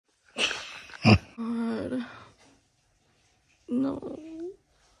God. No.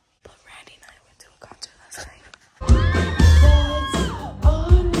 But Randy and I went to a concert last night.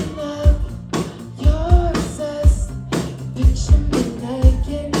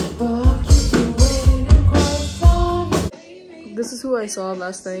 This is who I saw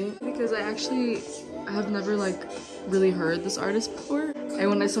last night because I have never like really heard this artist before. And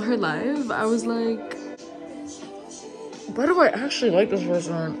when I saw her live, I was like, why do I actually like this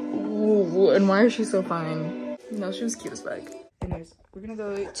person? Ooh, and why is she so fine? No, she was cute as fuck. Anyways, we're gonna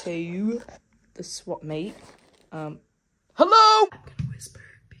go to the swap mate. Hello! I'm gonna whisper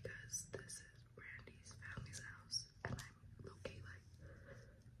because this is Randy's family's house and I'm low-key like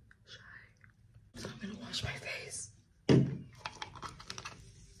shy. So I'm gonna wash my face.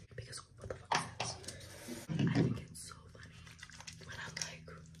 Because what the fuck is this? I think it's so funny when I'm like,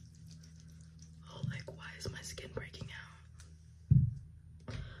 oh, like, why is my skin breaking out?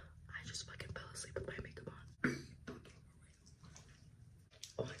 I just fucking fell asleep with my makeup on.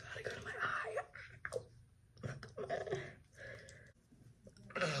 Oh my god, I got in my eye.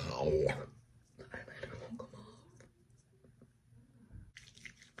 Ow. The eyeliner won't come off.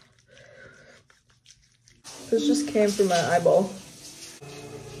 This just came from my eyeball.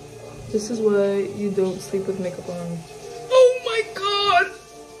 This is why you don't sleep with makeup on. Oh my god!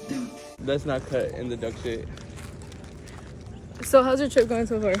 That's not cut in the duck shit. So how's your trip going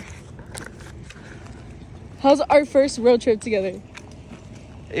so far? How's our first road trip together?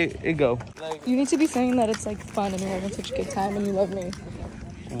 It go. Like, You need to be saying that it's like fun and you're having such a good time and you love me.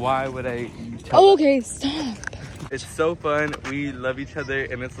 why would I tell Oh, that? okay, stop. It's so fun. We love each other,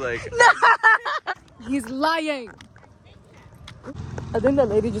 and it's like. He's lying. I think that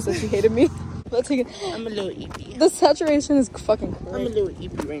lady just said she hated me. Let's take it. I'm a little eepy. The saturation is fucking I'm a crazy. little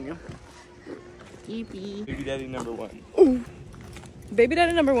eepy right now. Eepy. Baby daddy number 1. Baby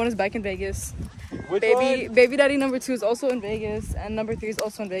daddy number 1 is back in Vegas. Which one? Baby daddy number 2 is also in Vegas, and number 3 is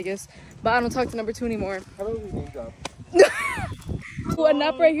also in Vegas. But I don't talk to number 2 anymore. How about we name drop? Ooh, a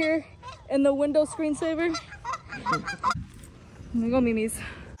nap right here in the window screensaver. Let me go, Mimi's.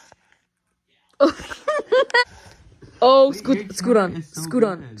 Oh, scoot on.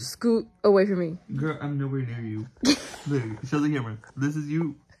 Scoot away from me. Girl, I'm nowhere near you. Look, show the camera. This is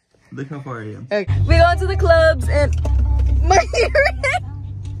you. Look how far I am. Okay. We go to the clubs and my hearing.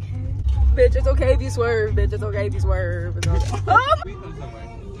 Bitch, it's okay if you swerve. Bitch, it's okay if you swerve. It's okay. Oh! We come somewhere.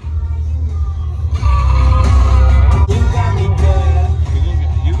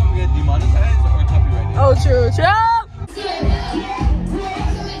 You gonna get demonetized or copyrighted? Oh, true.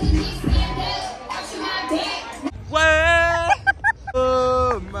 What?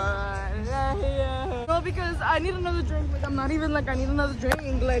 Oh my. No, because I need another drink. Like, I'm not even like, I need another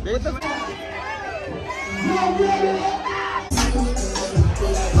drink. Like, what the fuck?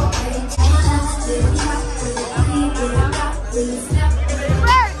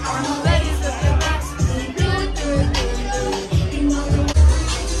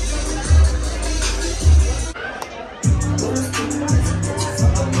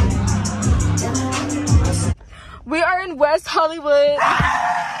 We are in West Hollywood.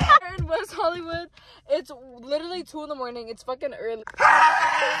 We're in West Hollywood. It's literally 2 in the morning. It's fucking early.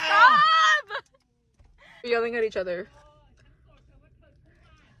 Stop! We're yelling at each other.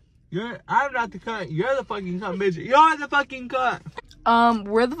 I'm not the cunt. You're the fucking cunt, bitch. You're the fucking cunt.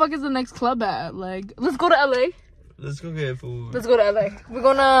 Where the fuck is the next club at? Like, let's go to LA. Let's go get food. Let's go to LA. We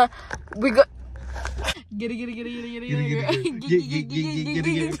go. Get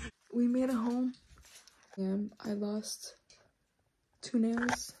it. We made it home. Damn, I lost 2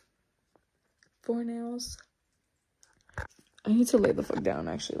 nails. 4 nails. I need to lay the fuck down,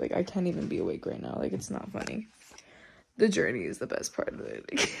 actually. Like, I can't even be awake right now. Like, it's not funny. The journey is the best part of it.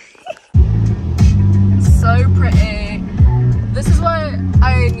 So pretty. This is why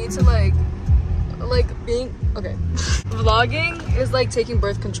I need to, like being... Okay. Vlogging is like taking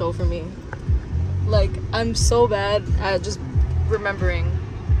birth control for me. Like, I'm so bad at just remembering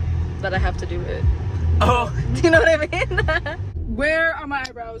that I have to do it. Oh. Do you know what I mean? Where are my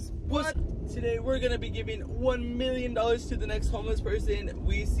eyebrows? What? Today we're gonna be giving $1 million to the next homeless person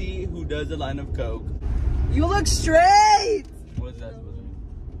we see who does a line of coke. You look straight! What is that supposed to mean?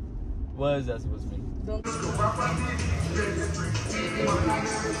 What is that supposed to mean? Don't.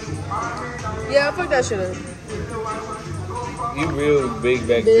 Yeah, fuck that shit up. You real big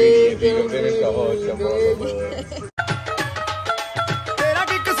back greedy if you gonna finish the whole show.